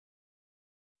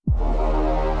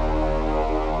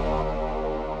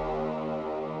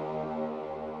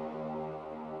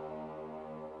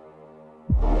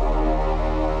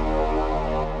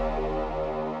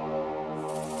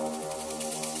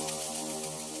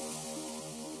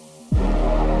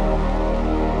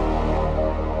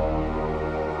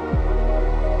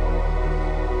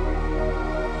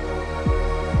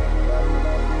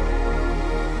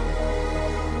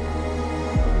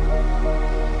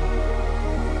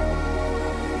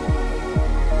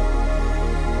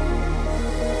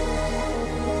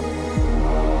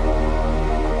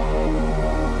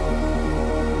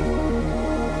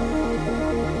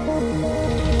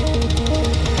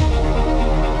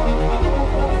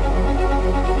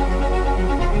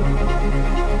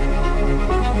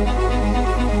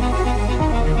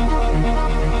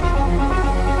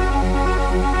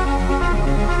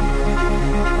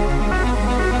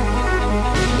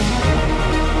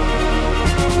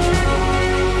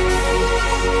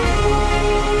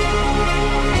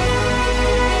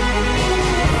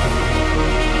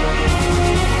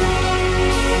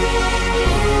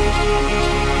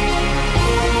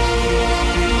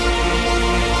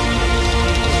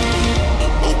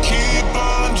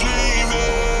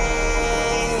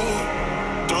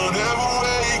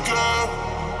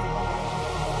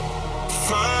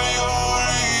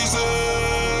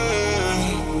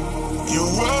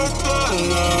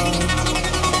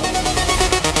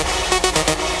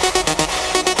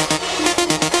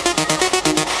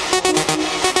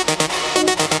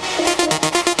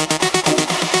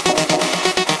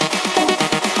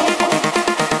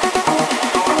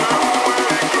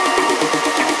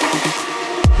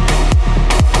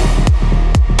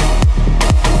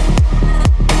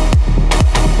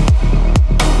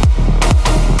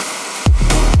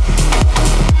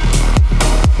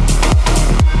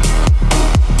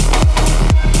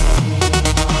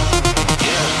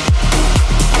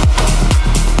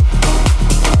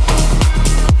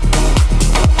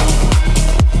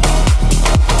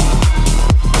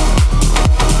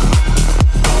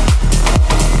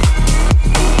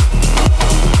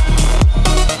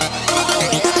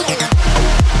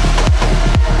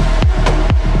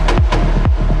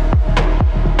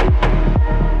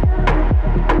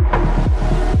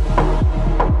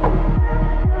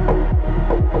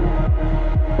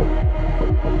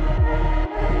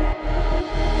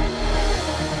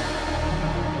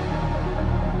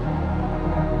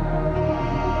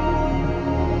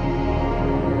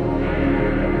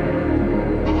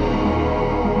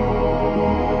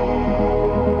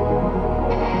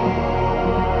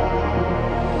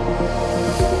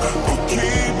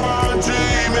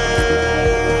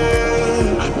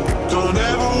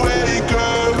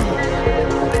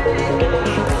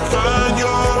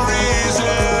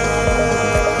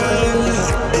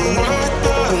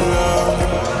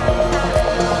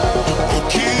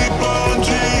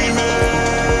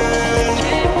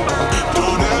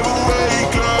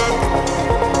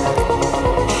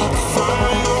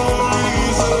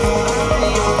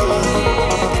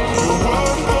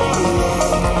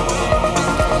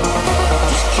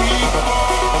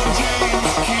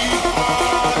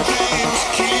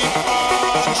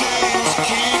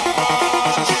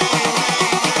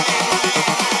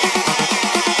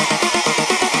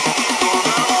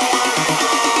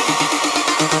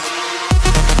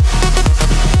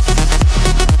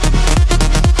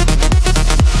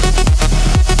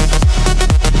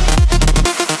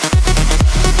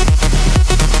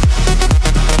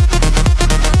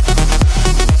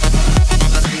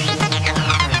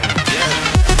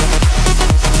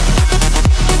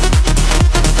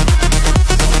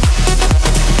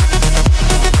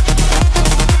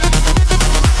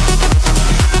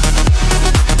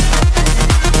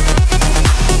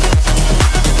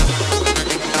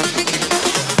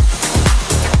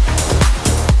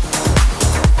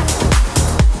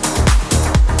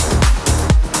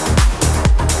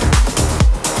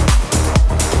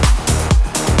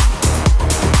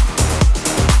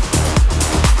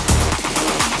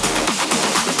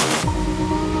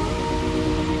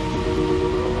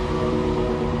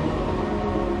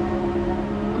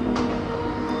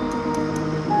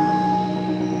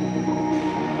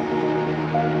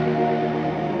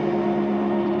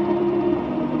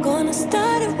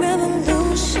start a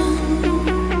revolution.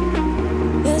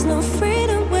 There's no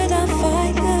freedom without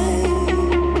fire.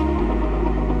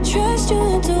 Trust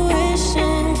your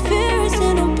intuition. Fear is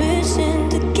inhibition.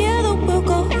 Together we'll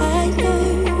go higher.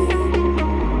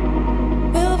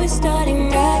 We'll be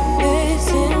starting rapids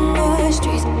in the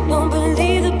streets. Don't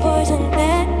believe the poison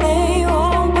that they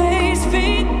always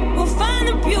feed. We'll find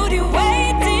the beauty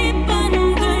way deep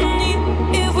underneath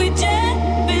if we just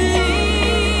believe.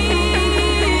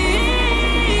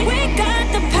 We got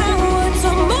the power to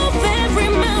move every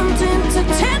mountain, to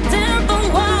tear down the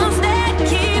walls that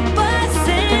keep us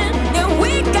in. Yeah,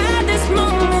 we got this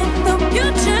moment, the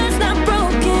future's not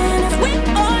broken. If we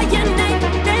all unite,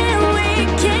 then we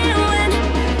can win.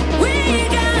 We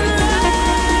got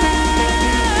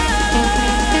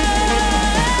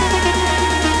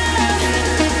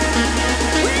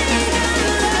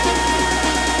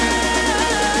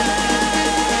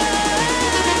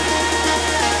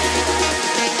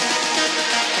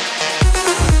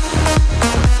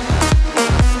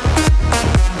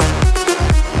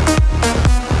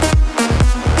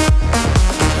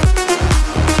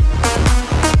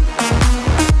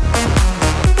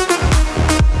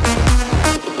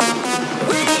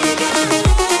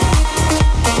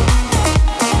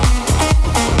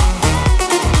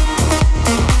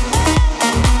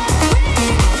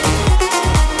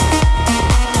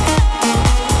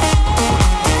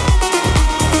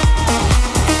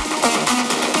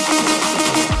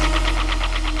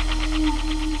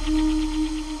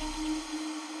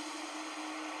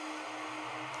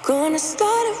gonna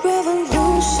start a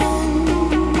revolution.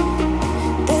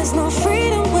 There's no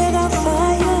freedom without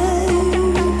fire.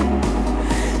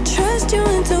 Trust your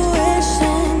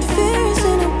intuition. Fear is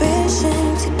inhibition.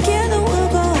 Together we'll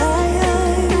go higher.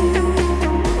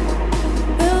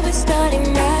 We'll be starting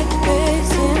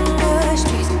rapids in the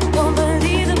streets. Don't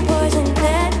believe the poison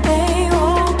that they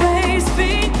always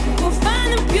feed. We'll find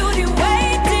the beauty way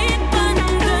deep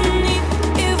underneath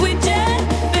if we just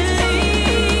believe.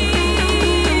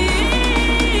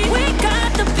 We got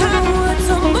the power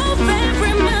to move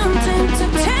every mountain, to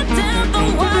tear down the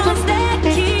walls that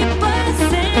keep us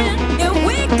in. Yeah,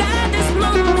 we got this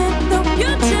moment, the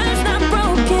future's not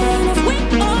broken. If we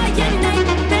all unite,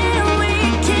 then we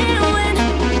can win.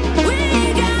 We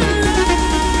got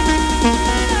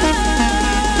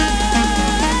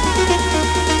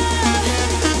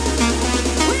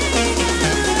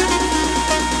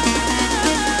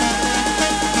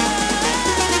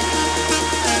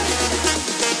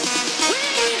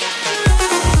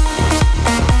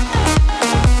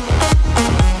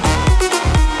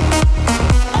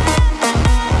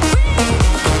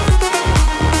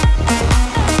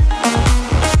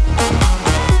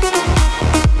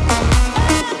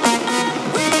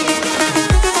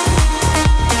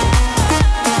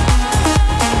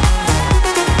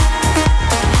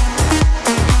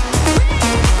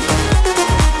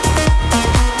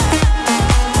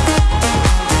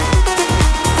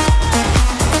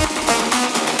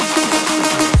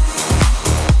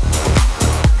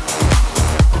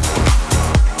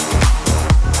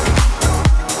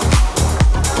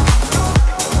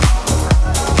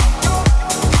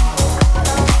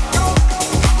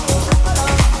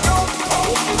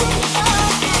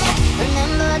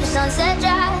Remember the sunset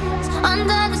drives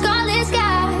under the scarlet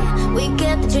sky. We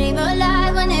kept the dream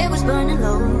alive when it was burning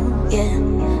low. Yeah,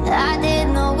 I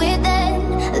didn't know it then.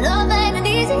 Love ain't an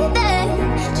easy thing.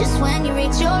 Just when you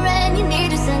reach your end, you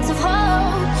need a sense of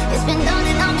hope. It's been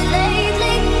dawning on me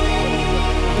lately.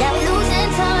 Now we're losing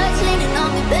touch, leaning on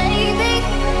me, baby.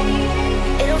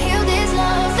 It'll heal this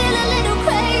love, feel a little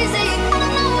crazy. I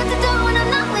don't know what to do when I'm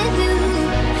not with you.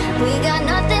 We got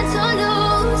nothing to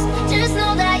lose. Just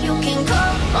know that you can call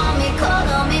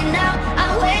on me now. I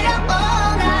wait up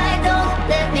all night.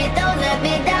 Don't let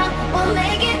me down. We'll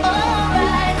make it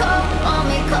alright. Call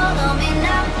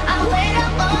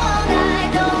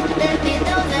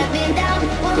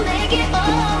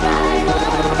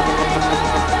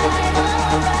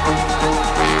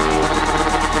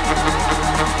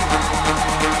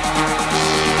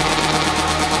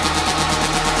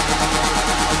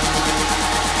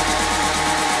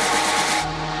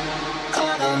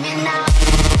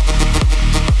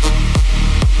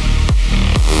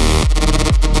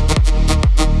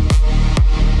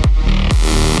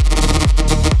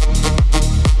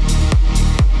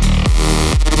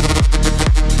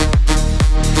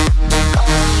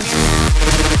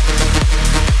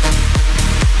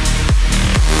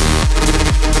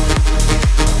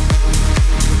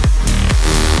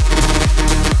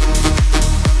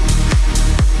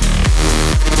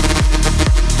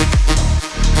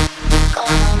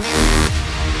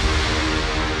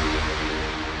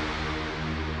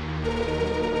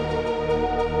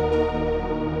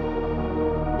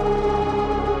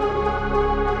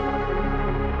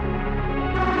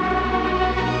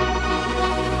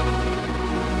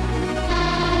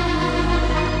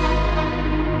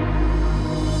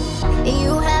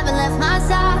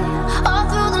side, all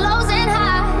through the lows and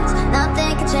highs.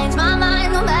 Nothing can change my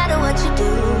mind, no matter what you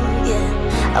do.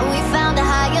 Yeah, and we found a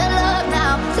higher love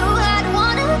now. Too high to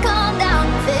wanna calm down.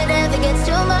 If it ever gets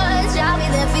too much, I'll be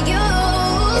there for you.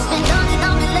 It's been dawning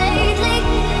on me lately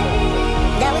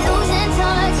that we're losing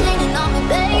touch, leaning on me,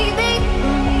 baby.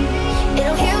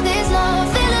 It'll heal this love,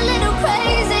 feel a little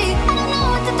crazy. I don't know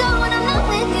what to do when I'm not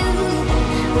with you.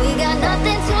 We got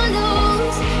nothing to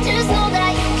lose. Just know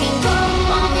that you can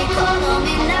call on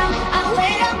me now. I'll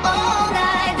wait up all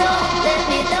night. Don't let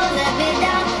me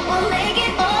down. We'll make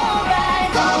it alright.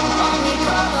 Call on me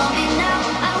now.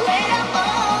 I'll wait up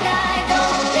all night.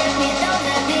 Don't let me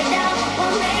down.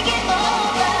 We'll make it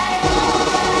alright.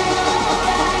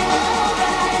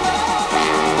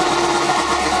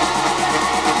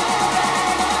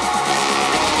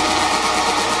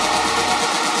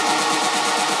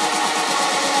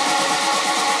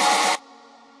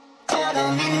 Call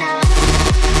on me now.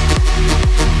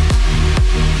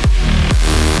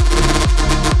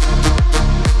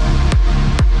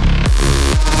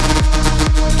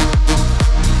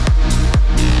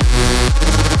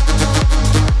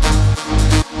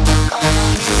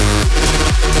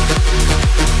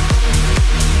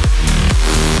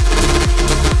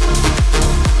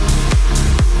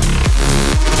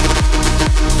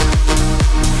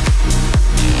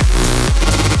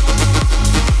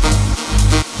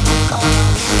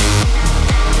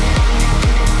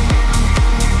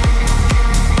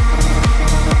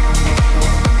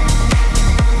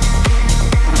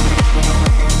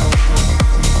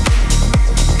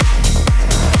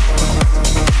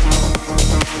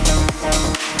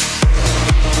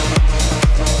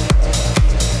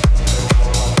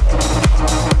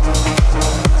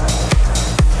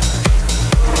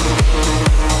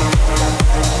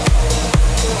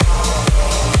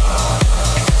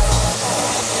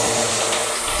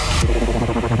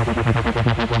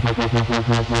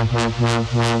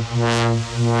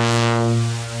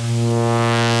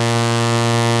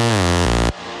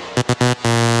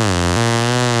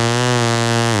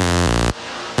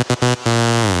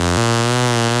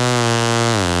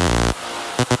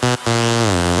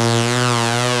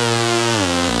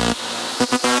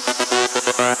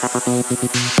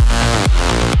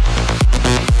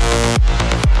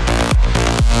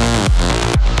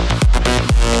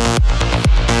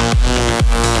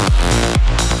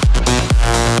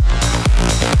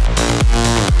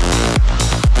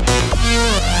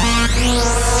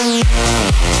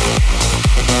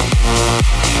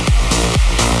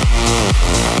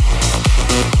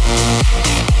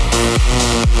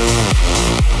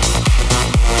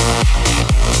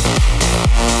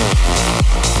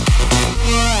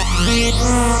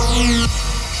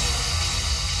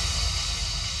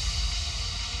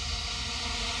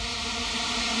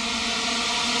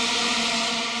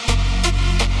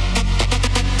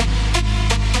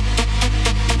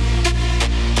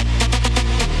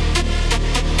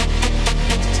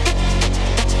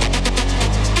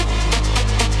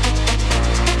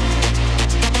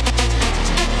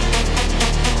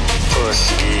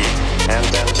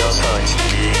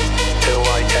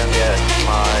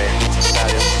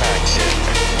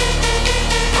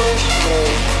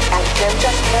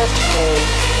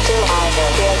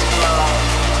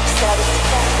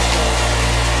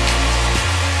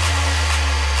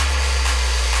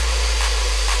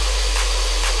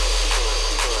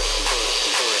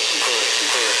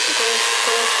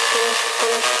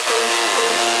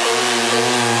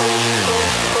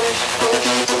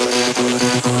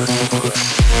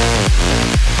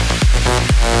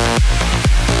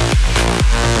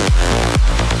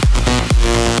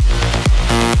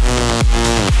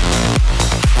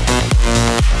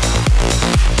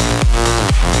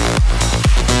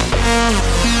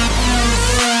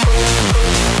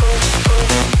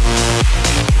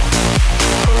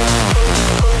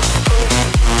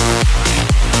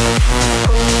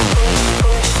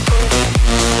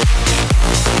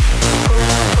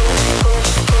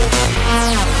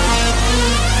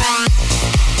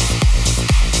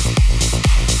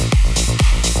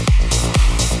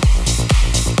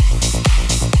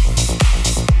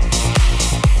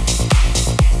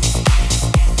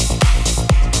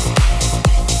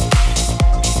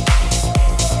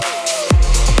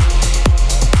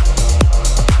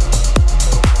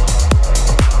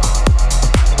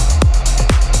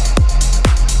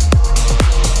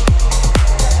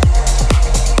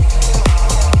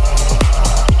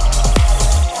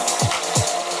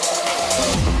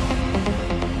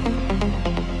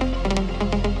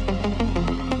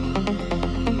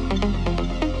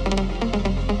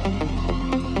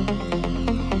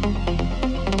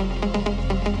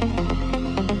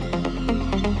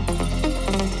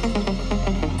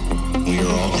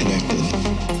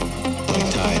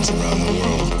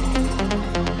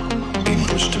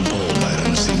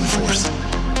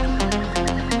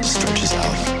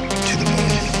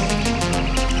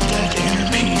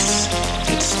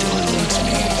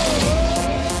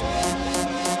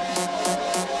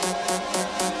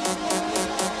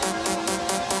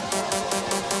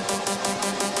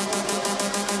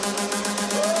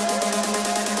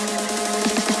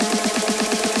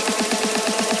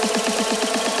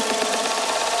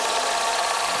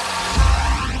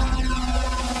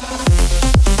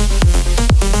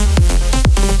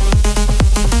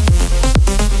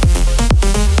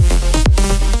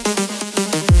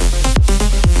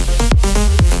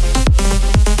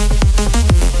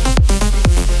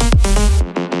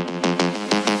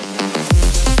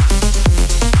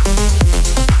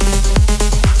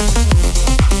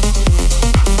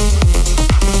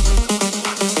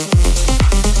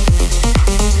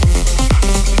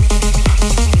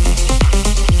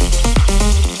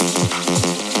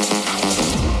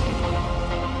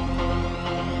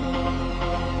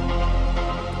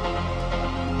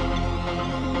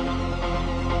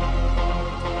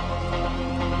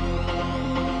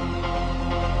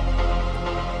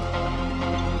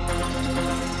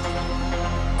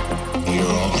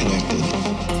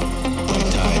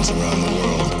 around the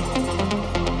world,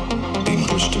 being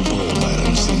pushed and pulled by an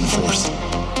unseen force,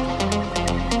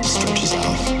 stretches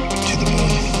out to the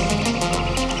moon.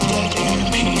 That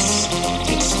inner peace,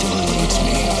 it still eludes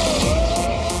me.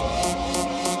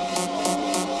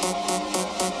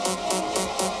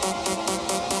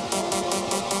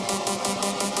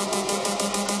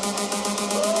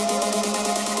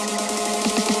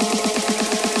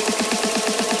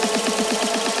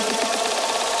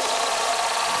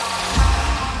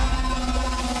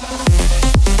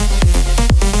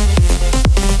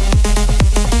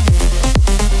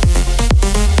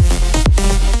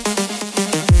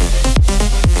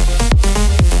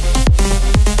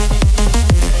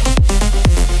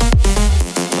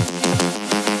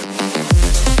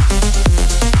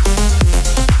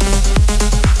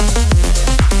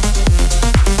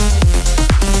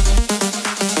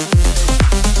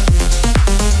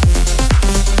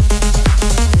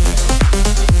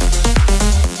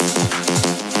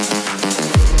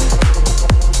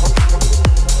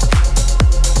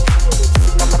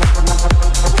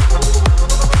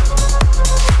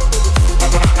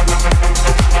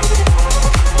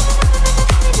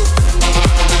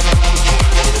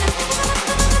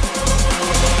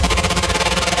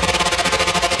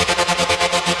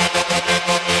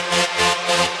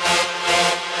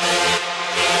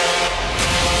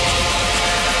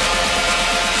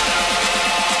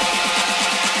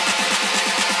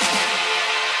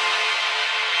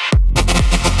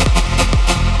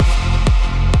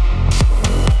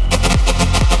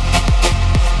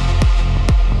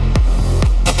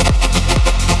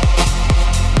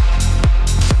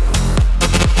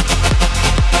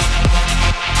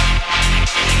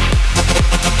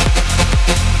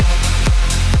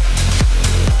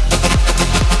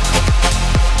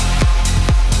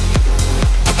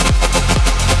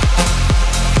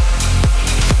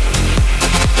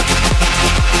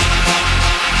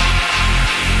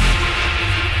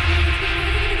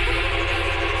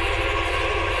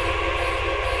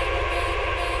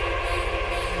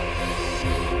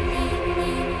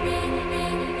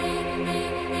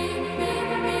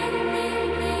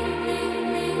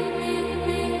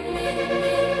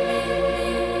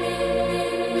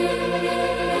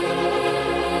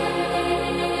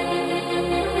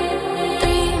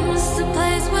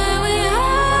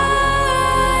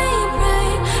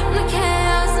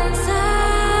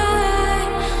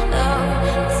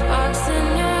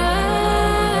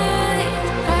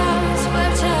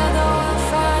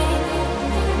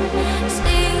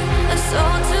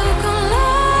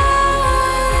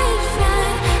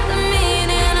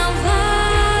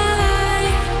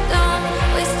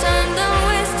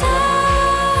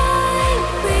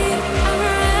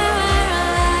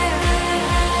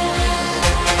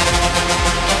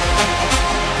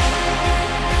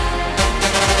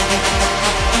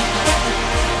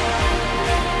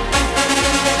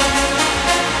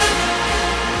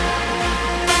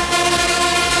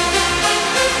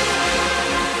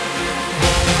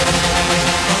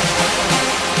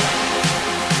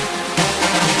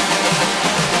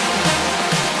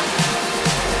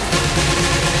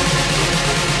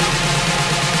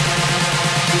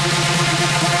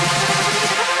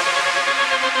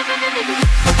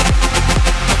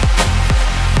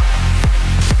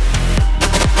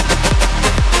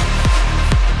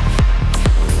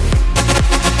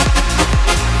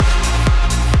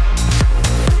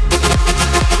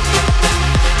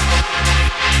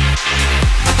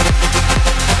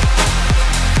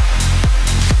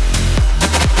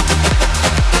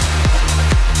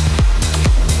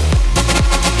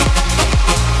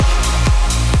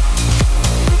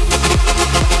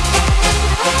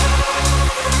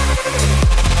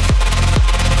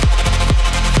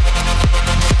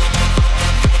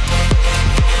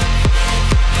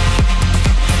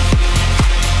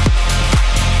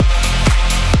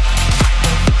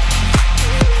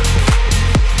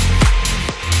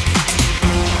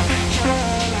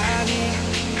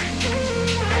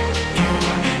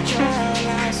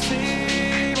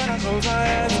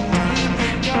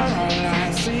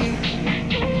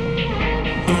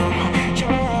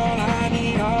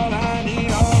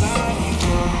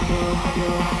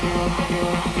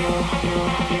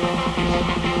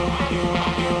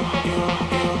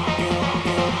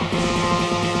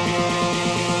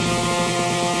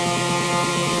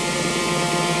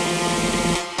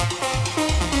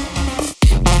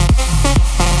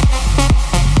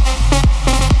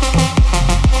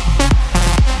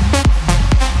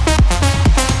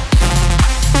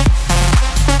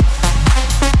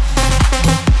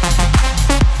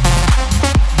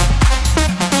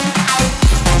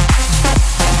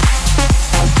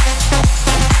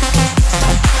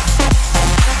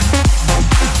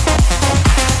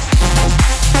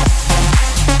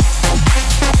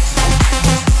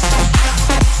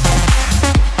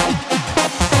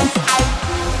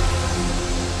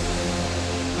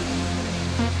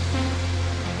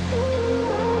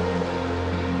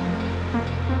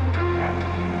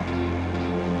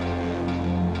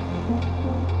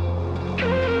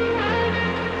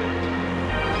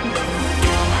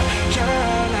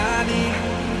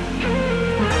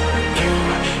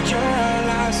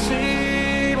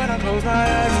 close my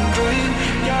eyes and dream,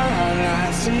 you're all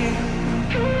I see.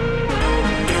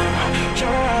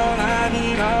 You're all I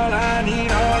need, all I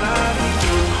need, all I need.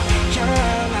 You're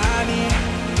all I need.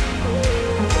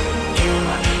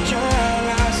 You're all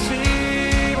I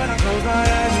see. When I close my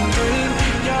eyes and dream,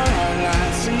 you're all I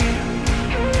see.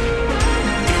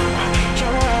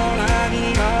 You're all I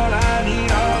need, all I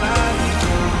need, all I need.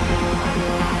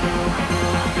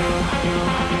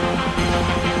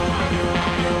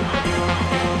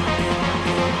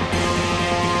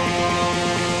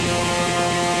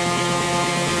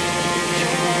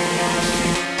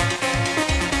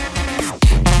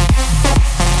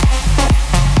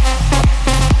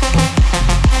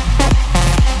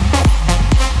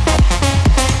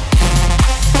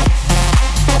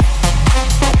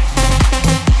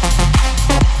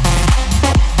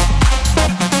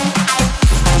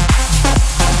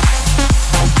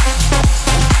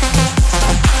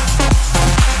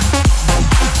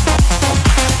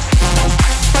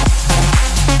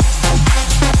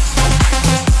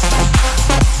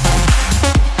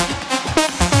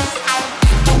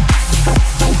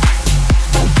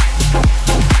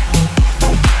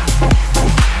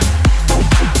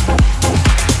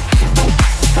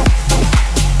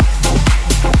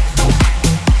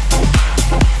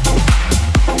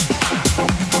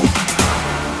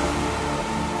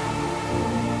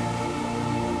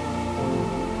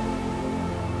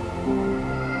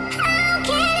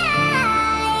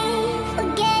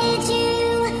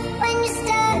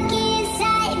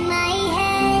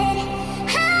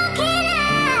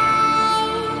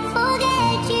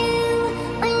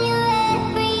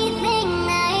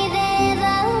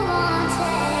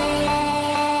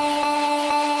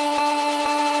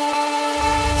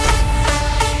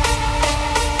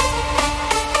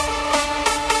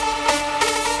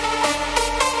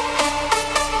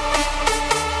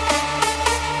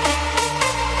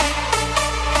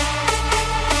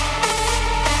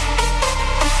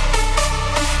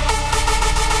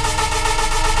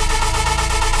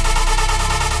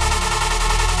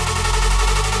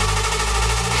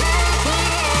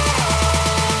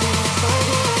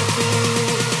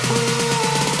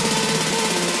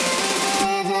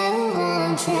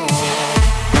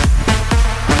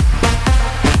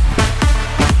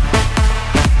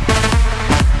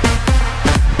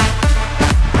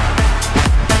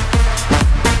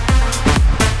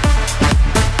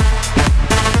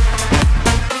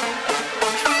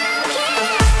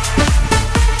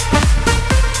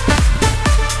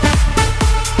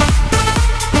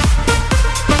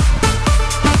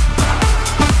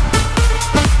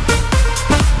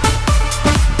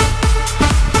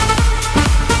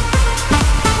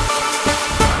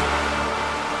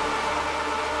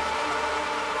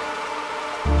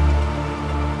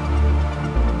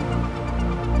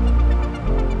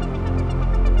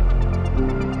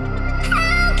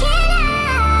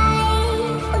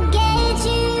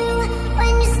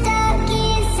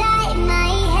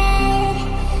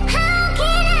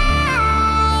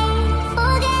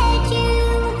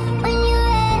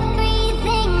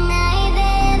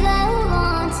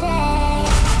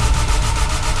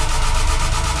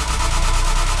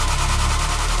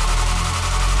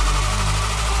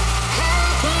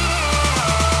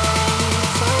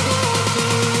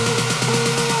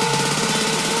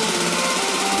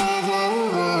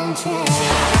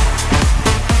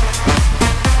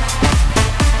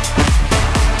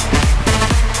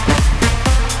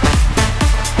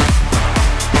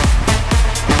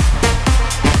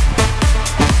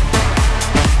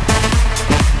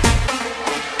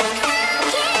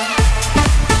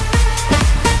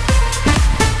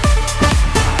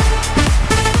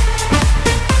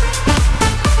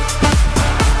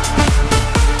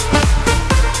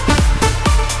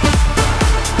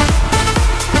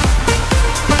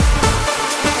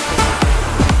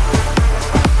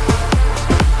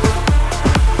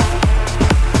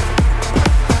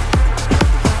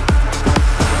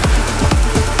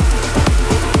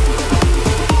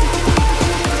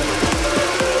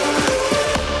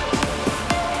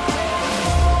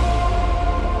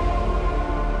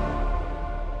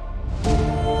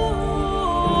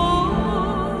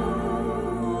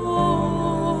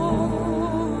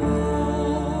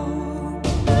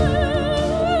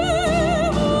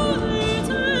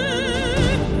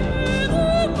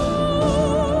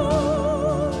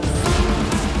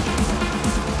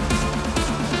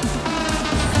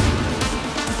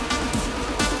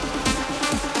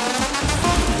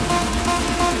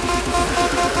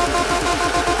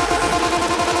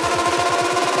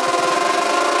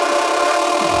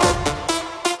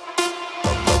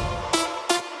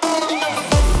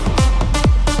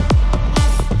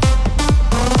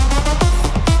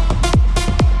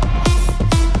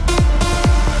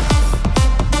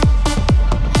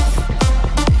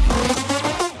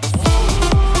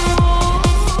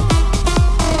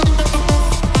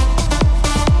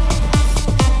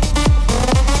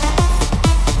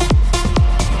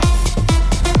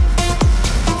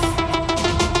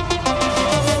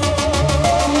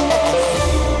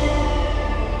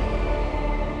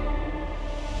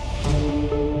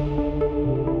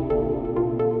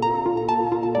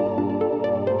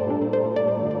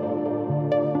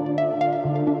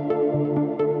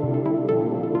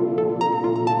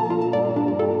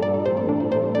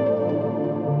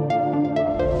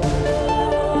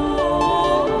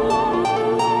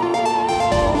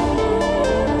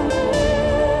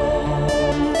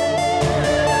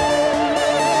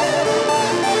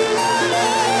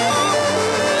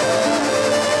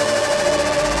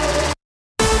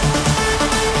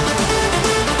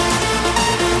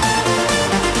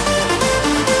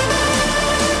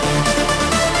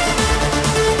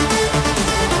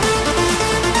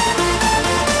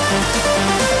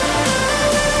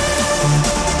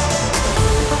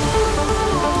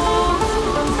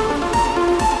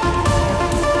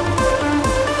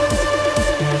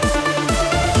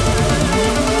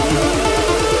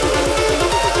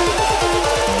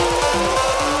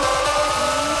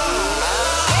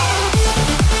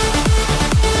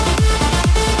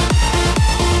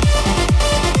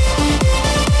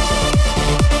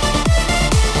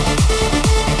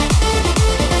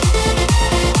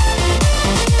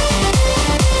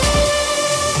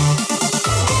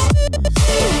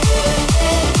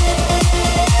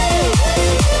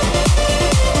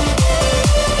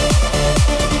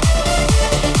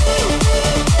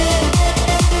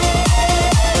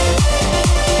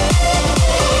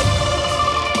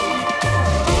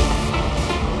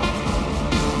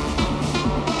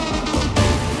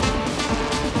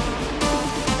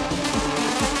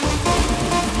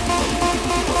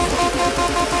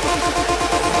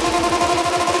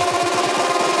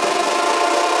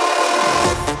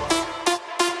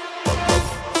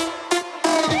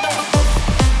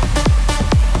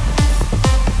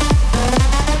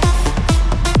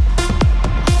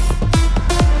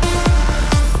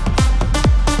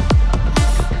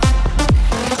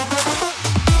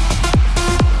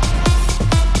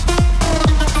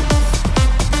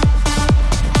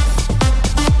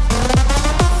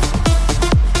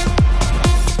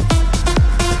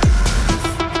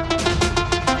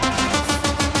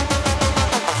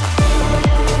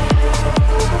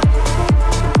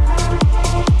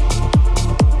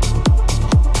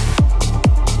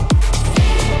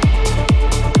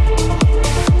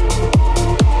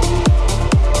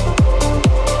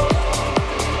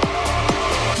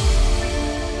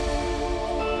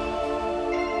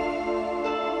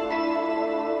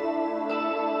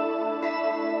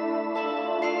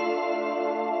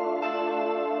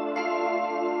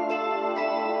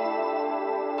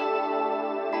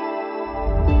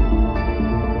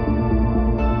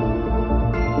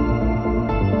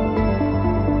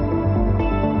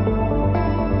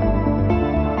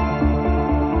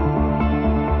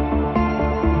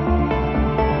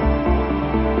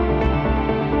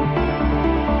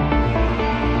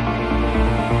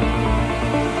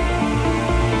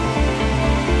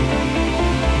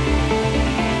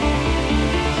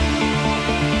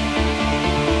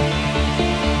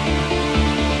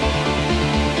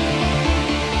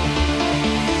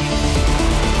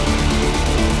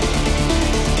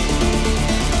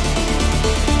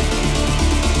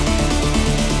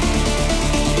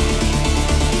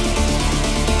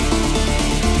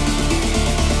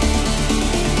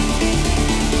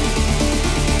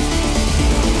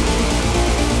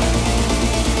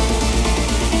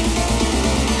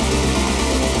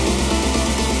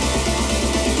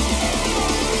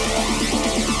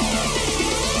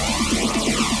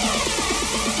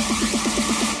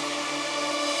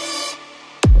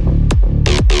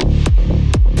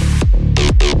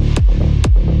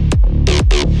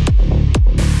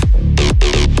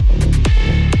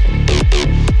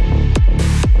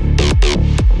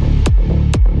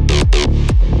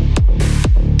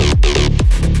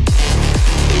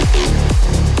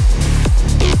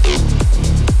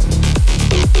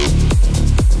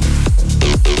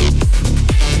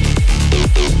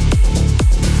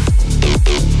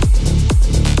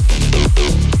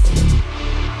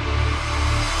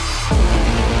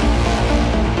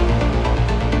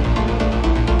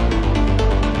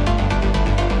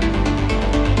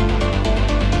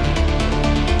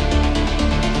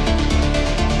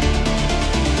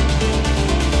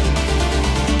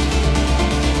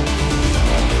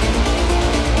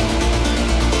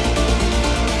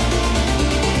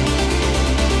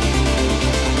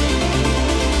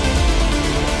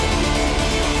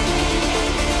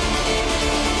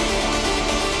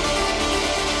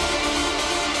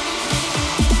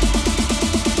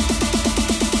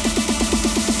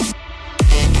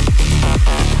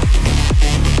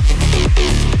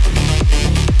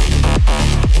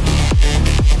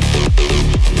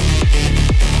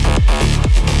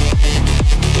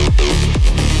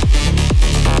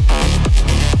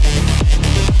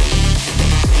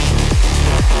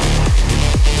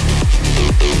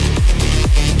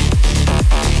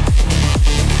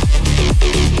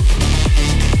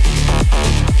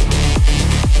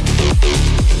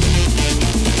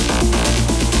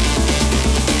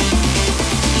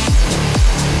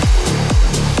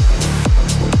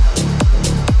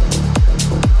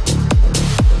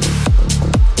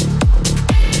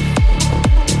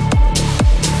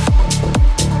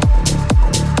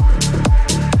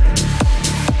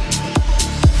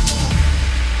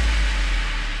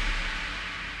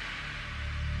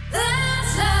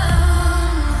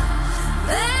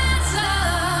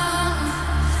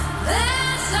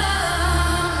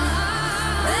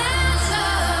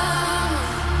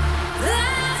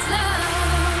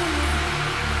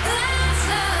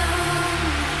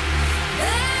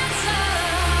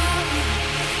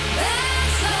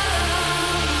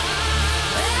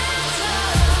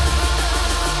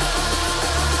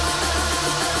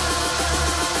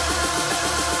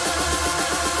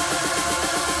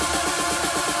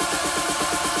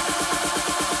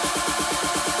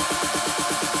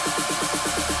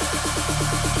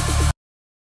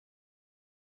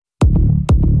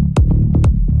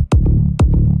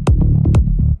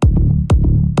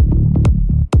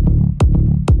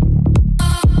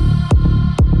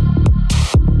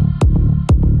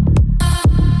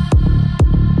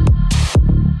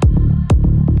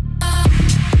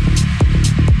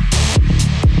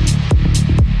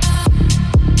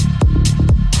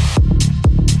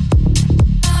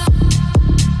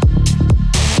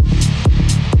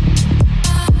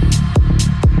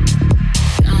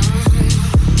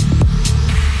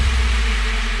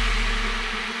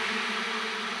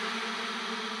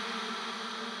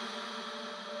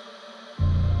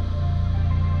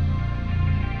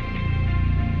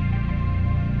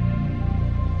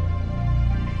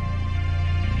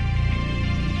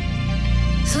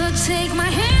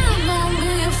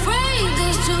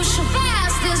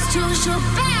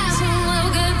 surpass, and we'll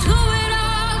get through it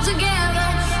all together.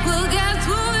 We'll get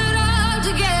through it all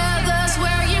together.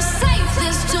 Swear you're safe.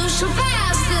 This too shall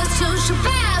pass. This too shall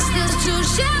pass. This too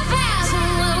shall pass,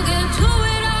 and we'll get through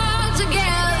it all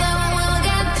together. We'll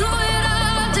get through it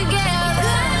all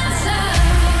together. That's all.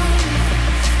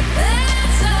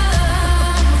 That's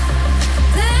all.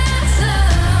 That's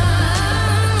all.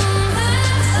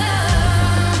 That's all.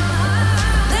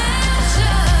 That's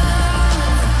all.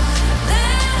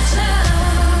 That's all.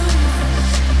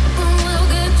 We'll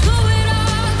get through it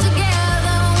all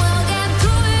together. We'll get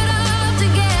through it all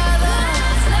together.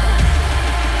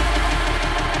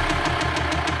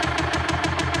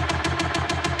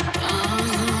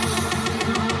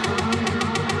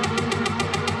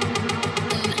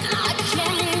 I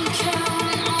can't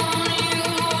count on you.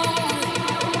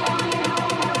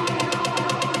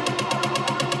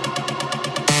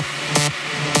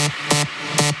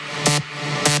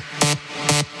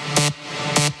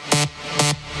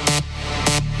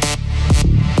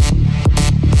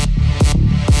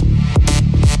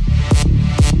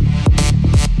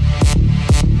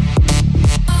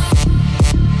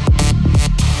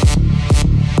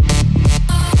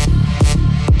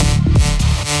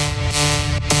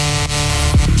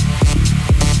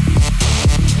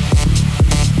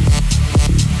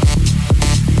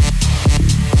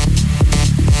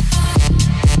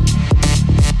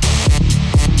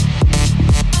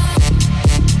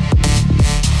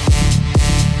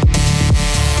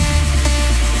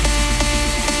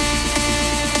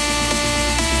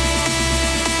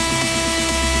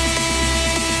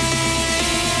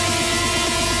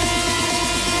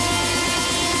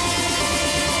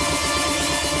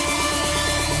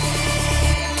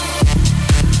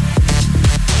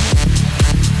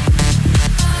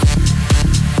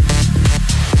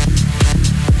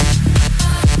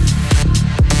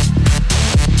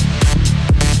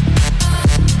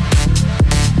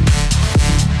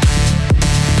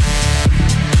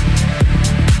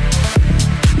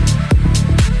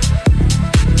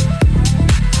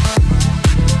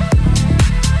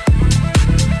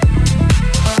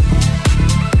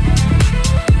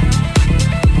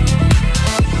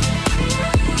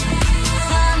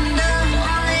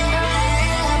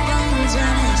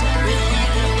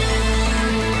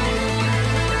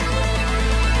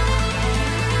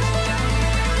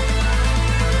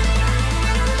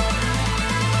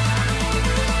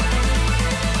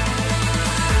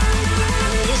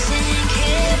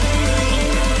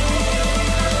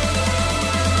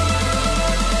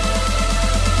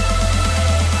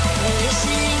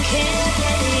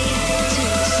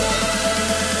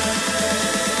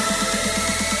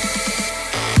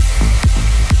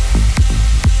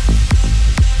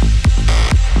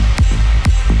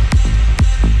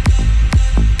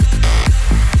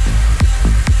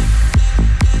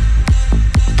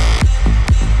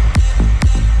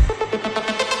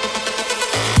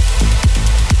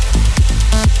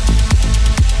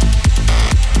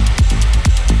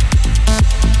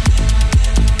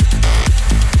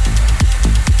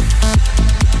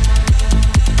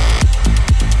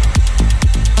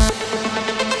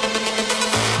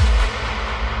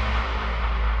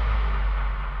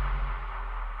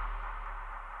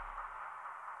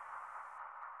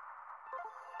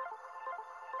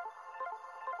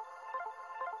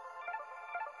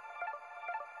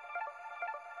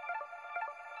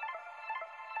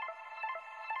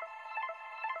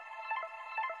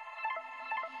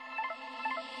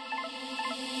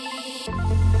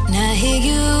 Now here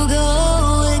you go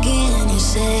again. You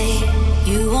say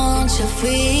you want your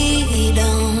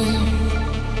freedom.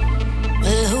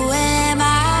 Well, who am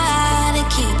I to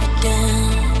keep it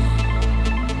down?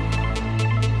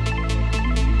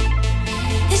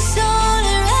 It's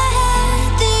only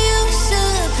right that you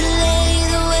should play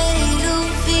the way you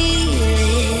feel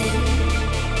it.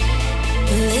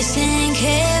 But listen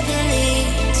carefully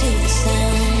to the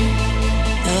sound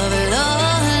of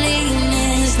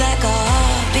loneliness, like a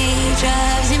heartbeat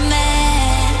drives you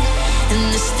mad, and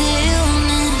the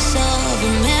stillness of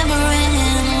a memory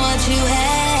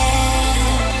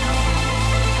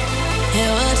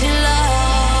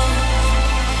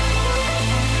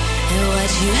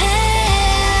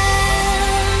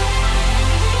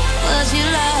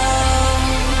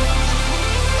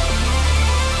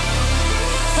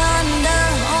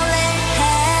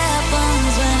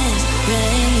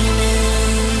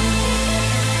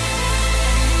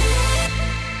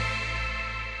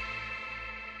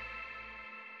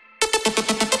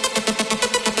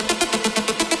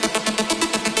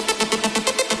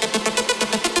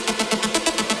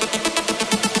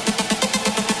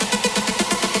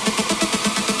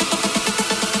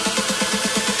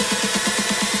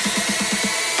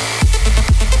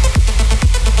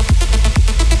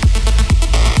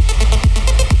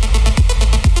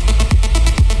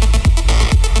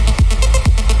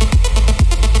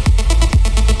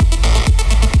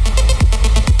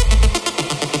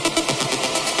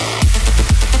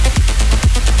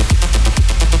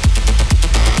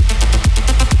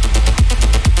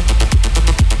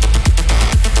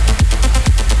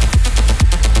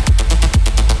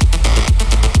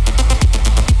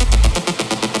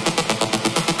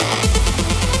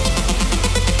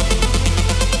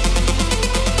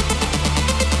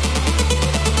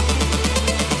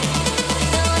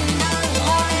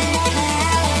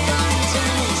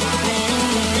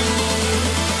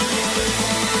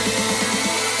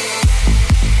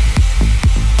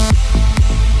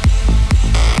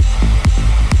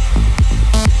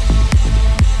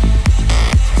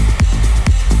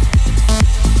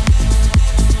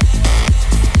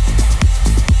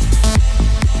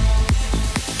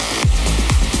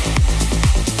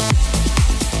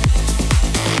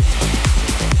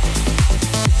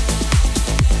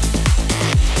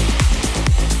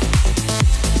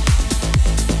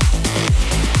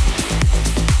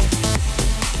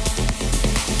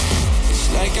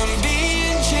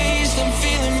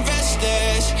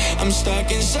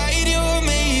stuck inside your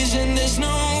maze and there's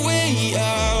no way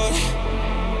out.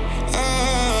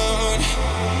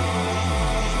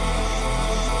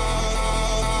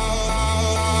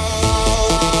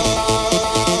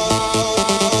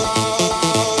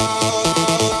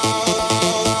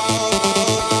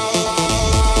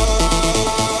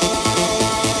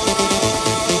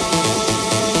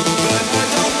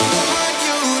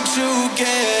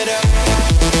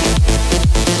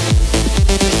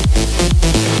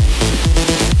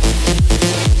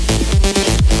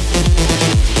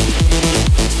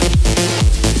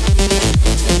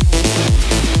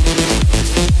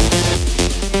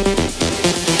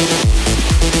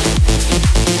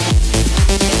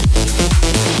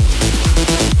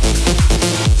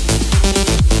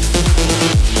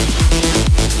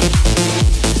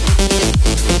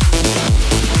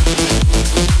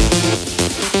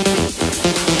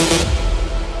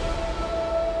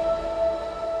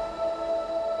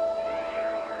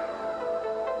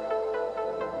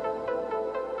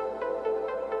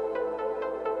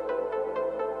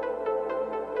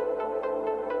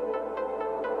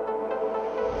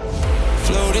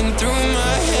 Floating through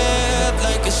my head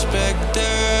like a specter,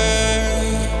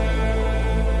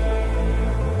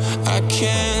 I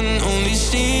can only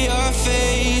see your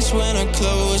face when I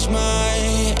close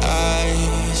my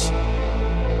eyes.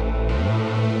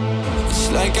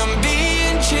 It's like I'm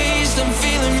being chased, I'm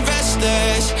feeling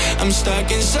restless. I'm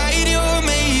stuck inside your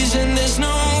maze and there's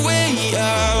no way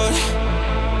out.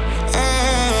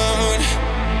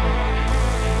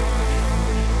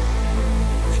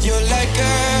 You're like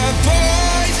a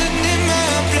poison in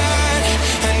my blood.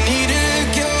 I need a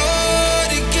cure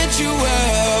to get you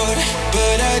out,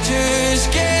 but I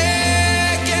just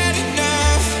can't get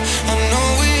enough. I know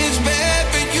it's bad,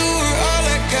 but you were all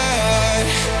I got.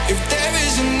 If there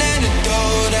is an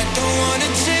antidote I don't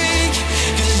wanna take,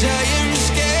 'cause I am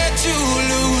scared to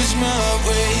lose my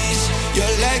ways.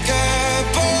 You're like a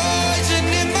poison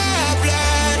in my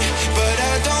blood, but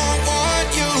I don't want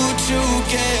you to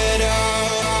get out.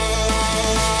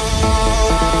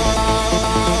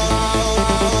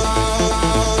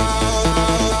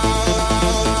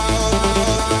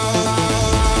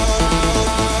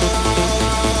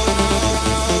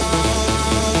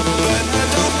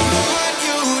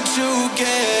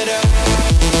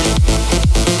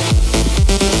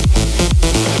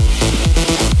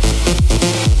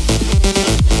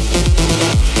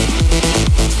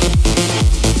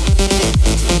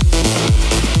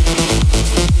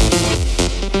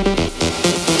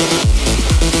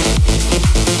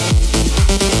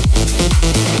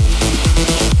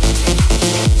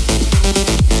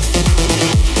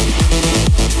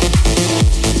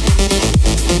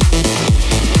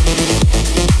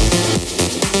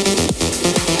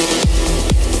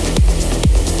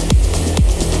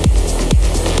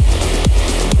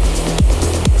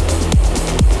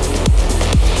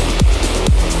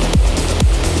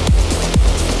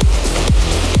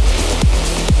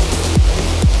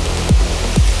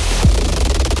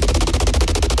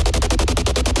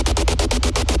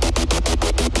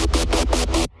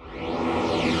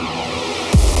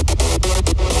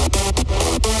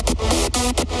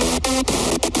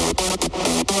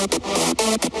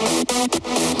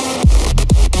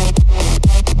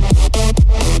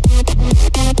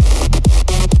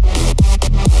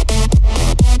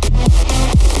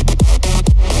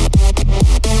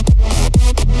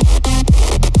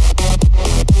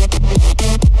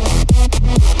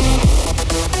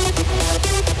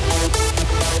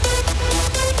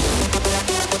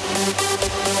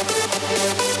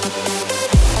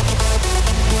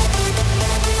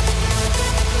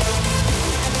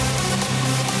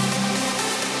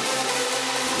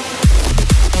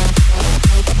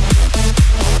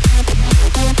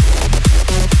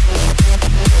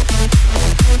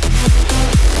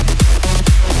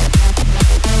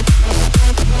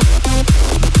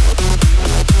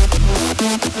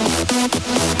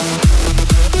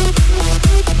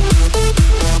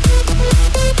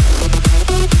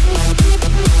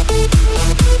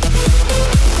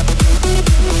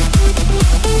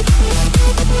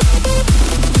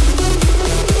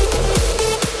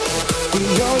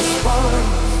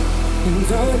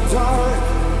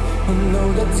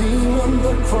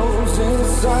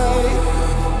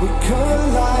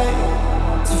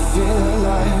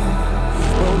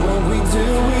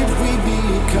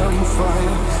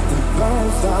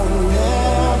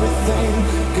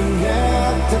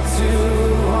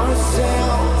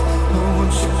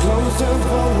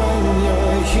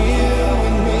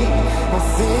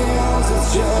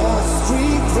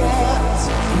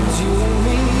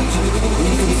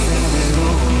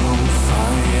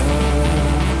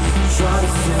 Try to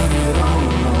set it on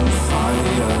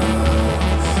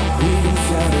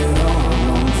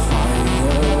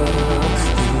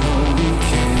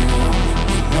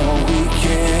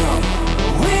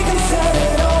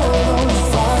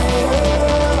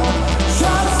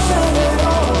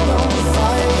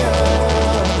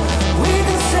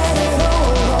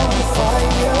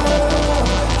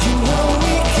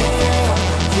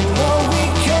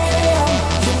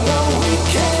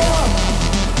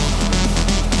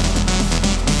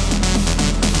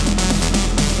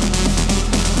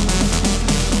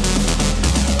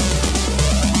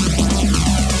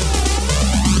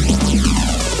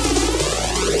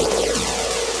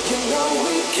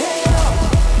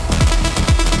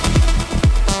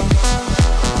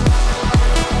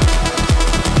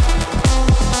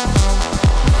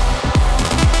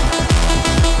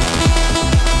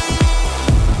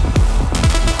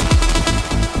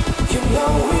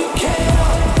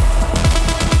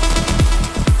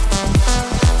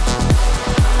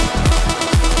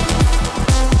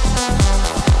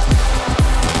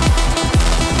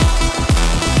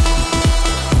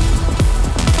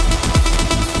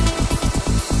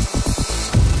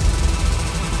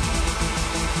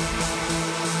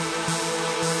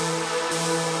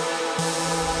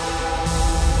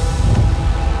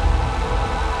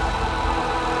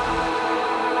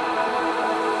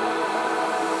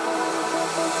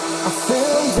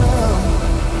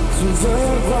to the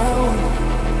ground,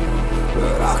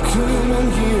 but I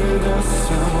couldn't hear the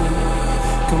sound.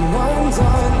 Come on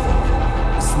down,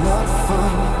 it's not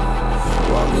fun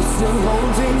while you're still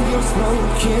holding your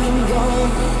smoking gun.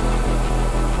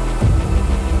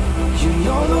 You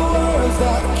know the words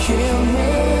that kill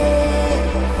me,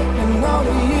 and now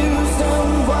to use them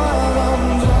while I'm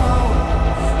down.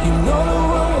 You know the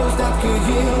words that could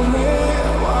heal me,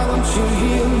 why don't you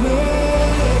heal me?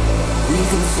 We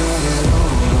can set it all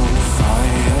on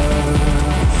fire,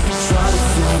 try to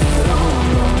set it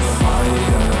all on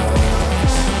fire.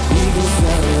 We can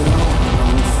set it all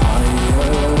on fire,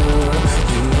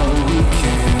 you know we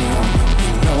can,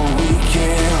 you know we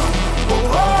can.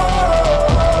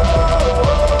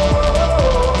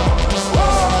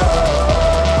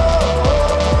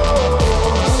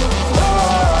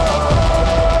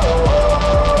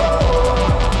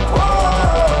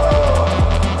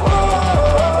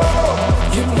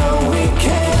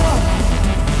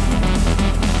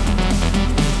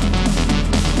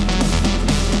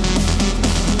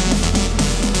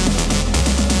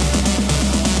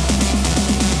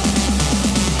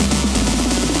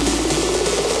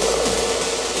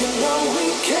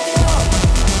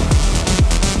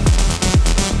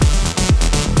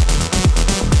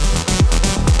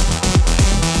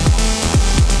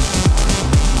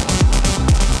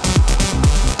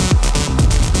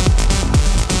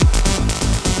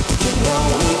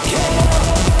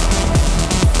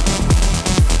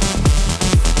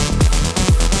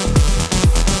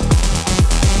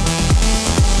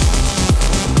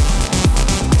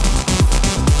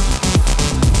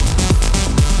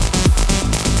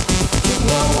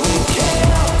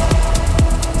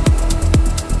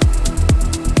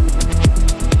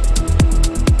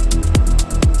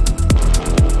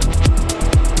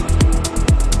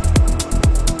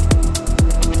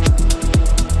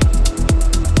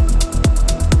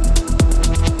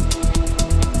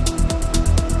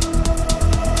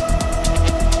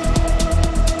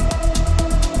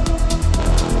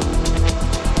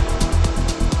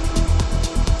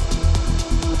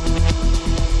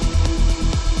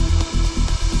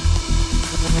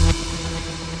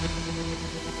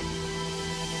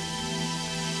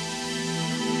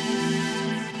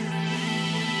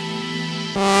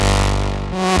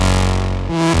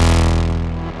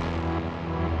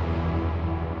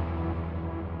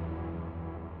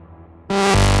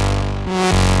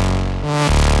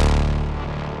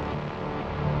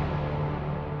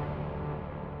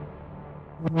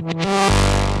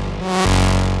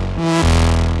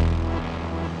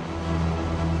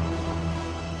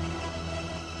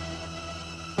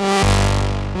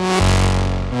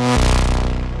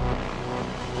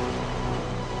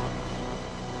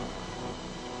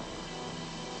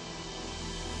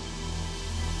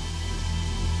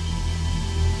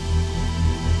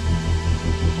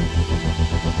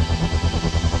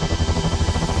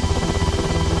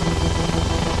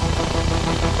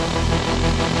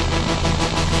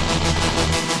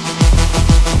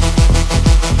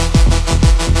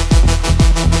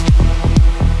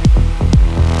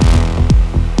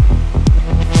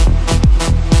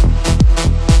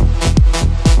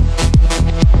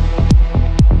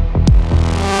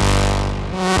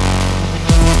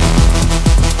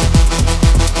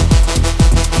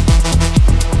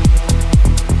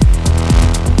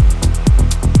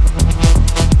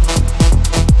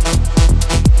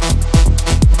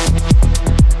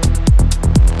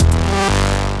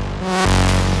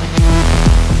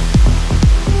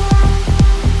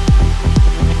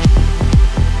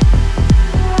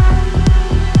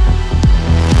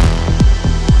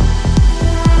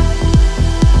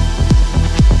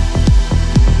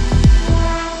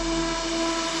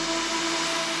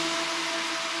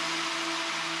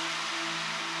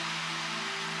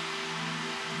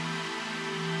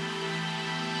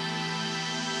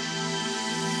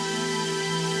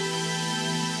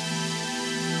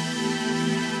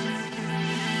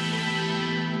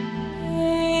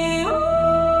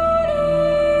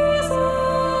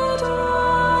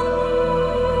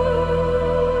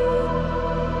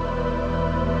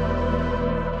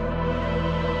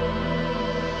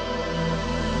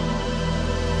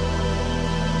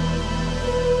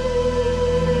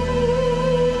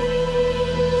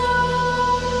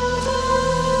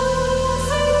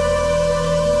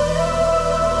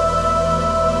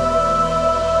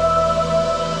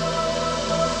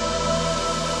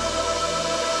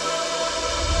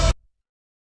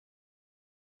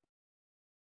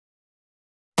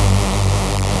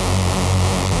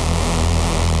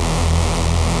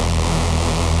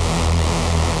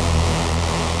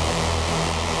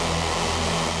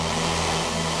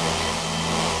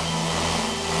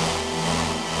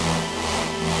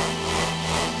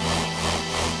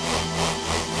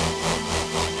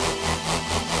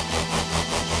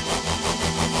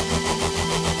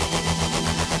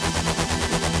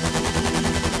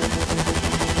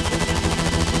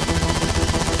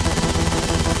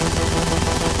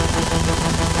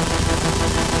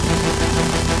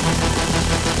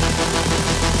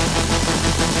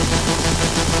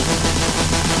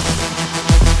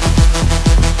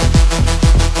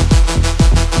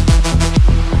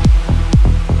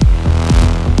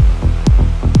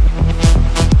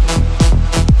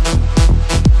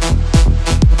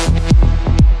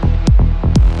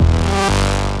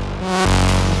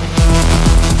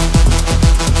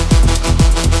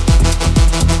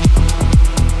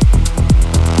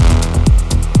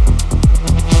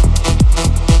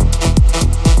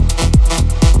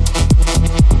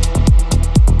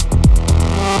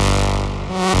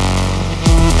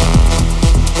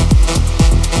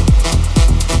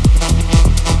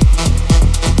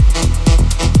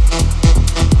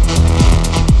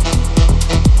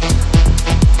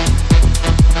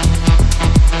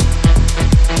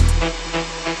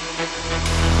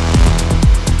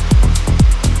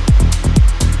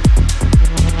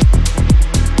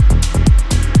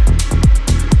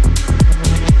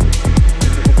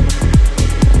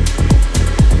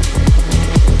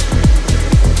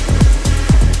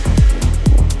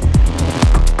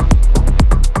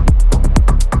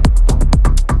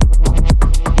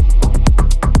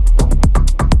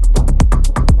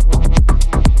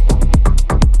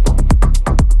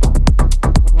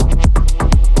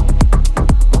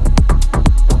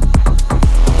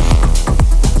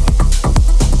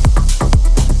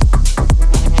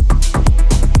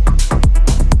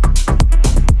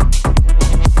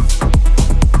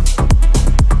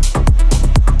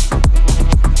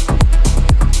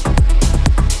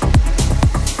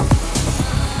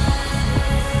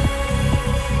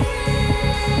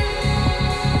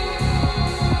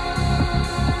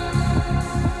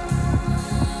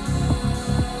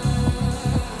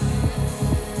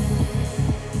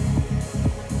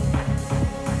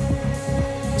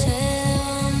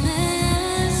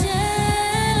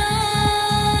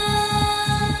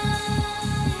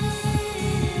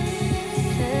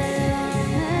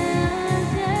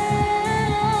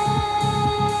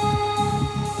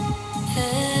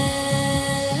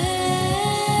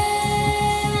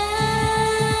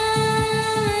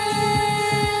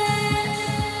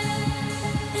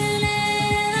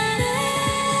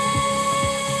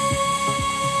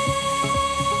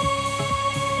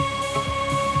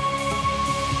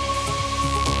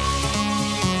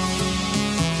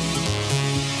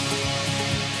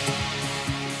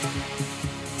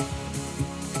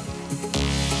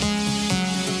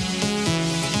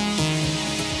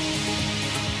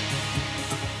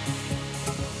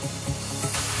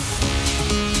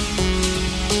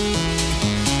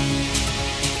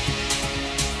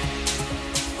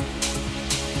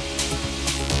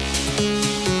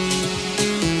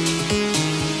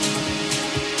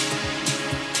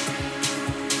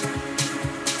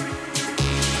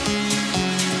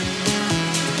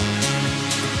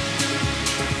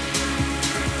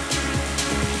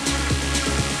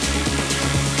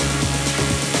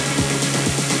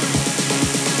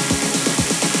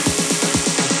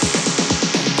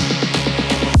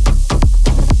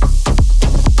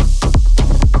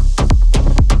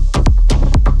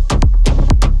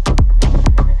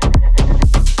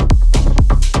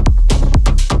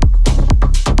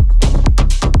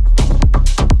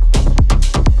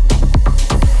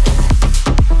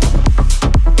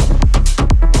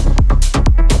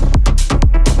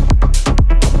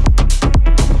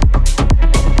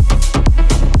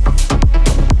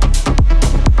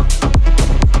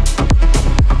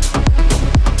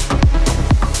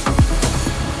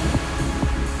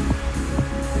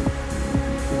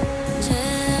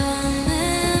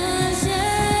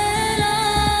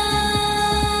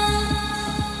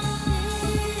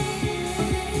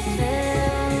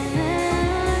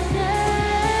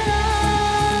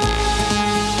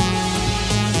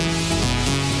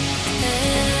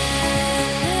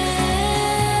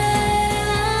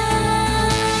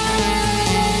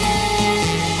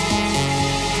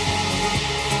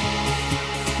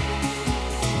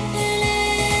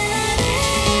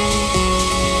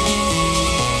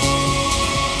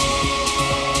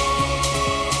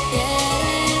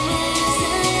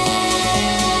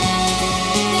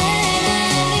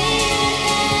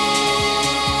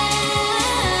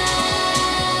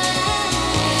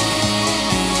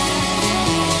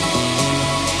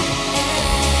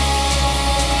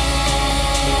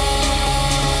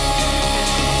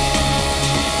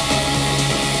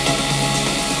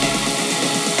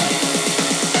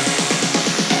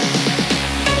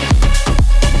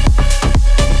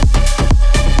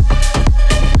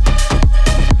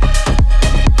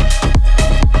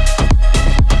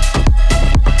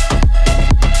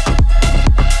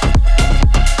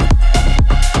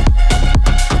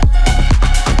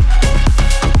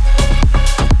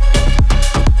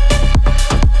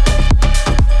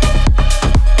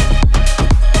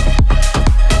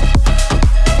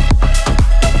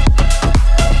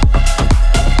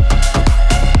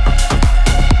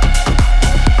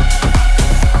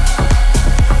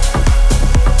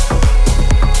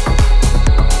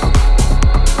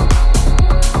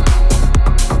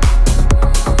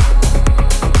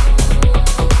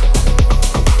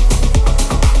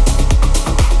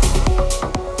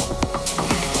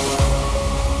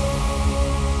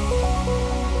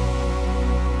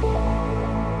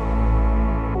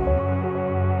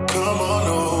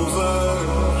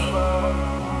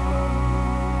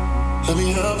 Let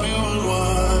me help you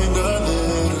unwind a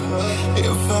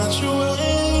little.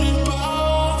 Infatuated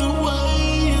by the way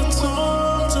you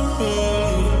talk to me,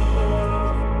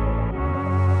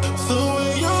 the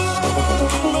way you look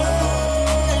at me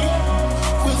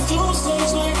with those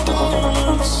things like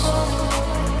diamonds.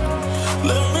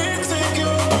 Let me take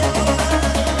you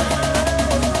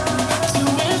to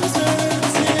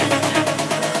eternity.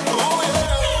 Oh yeah.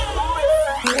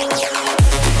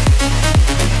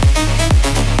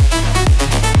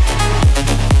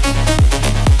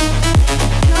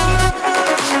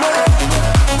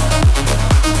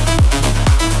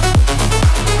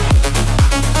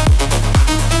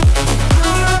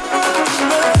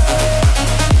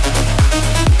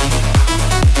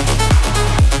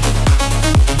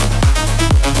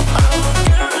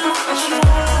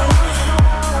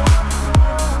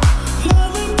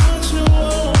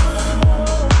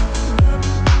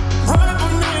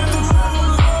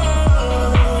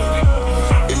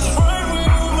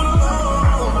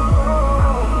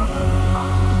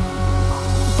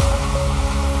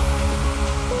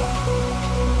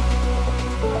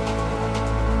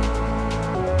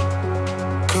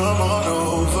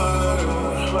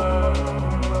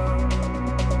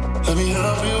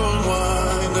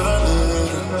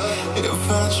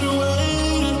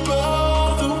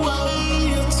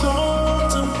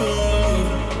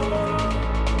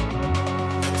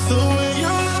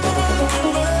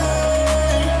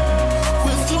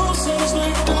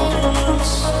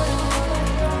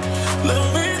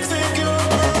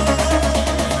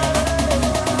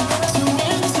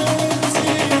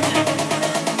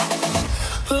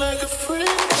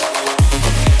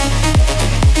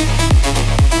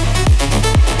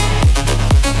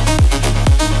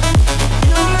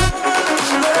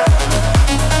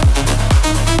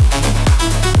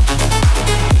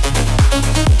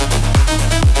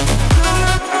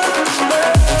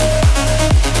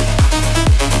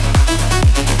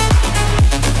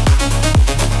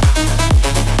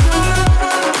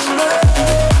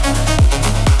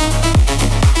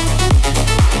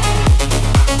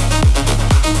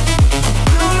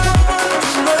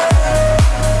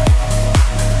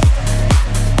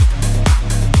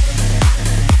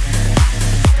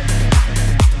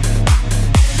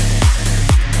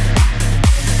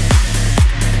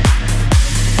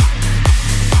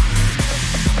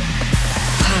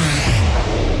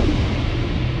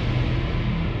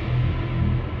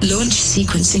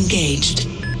 sequence engaged.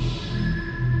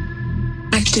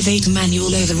 Activate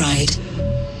manual override.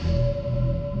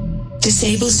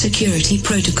 Disable security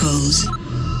protocols.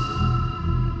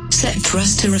 Set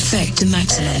thruster effect to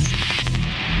maximum.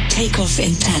 Take off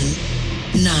in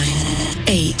 10, 9,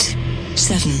 8,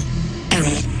 7.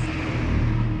 Error.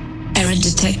 Error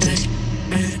detected.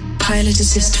 Pilot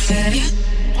assist failure.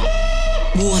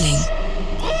 Warning.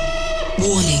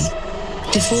 Warning.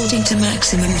 Defaulting to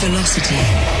maximum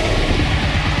velocity.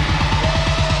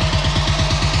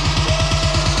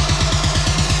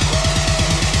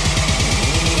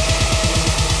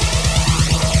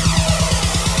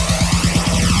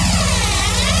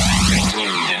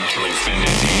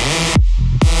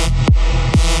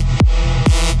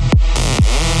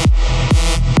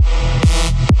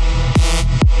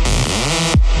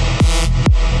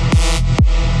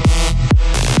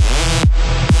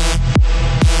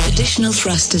 Additional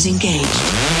thrusters engaged.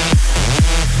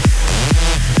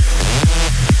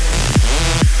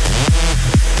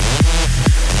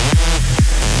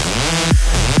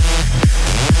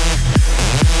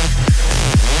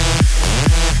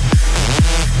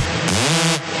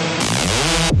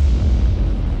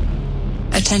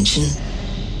 Attention.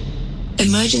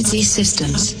 Emergency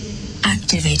systems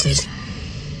activated.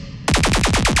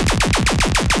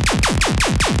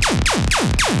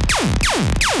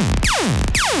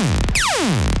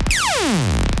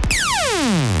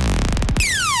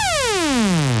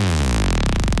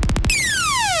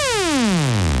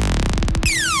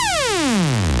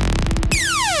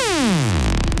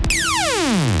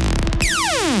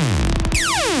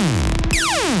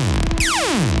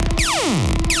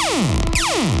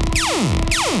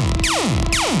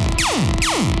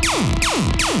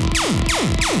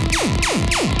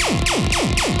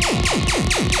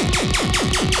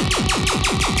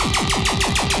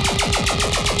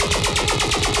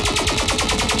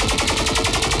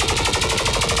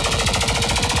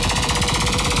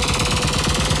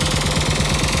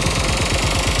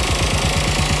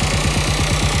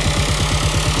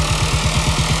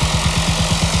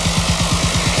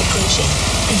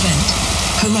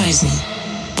 Horizon.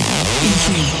 In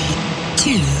 3,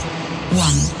 2, 1.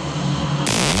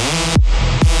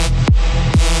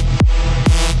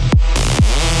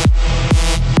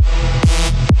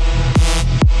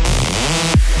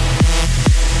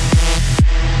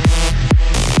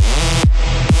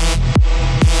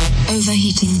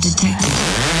 Overheating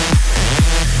detected.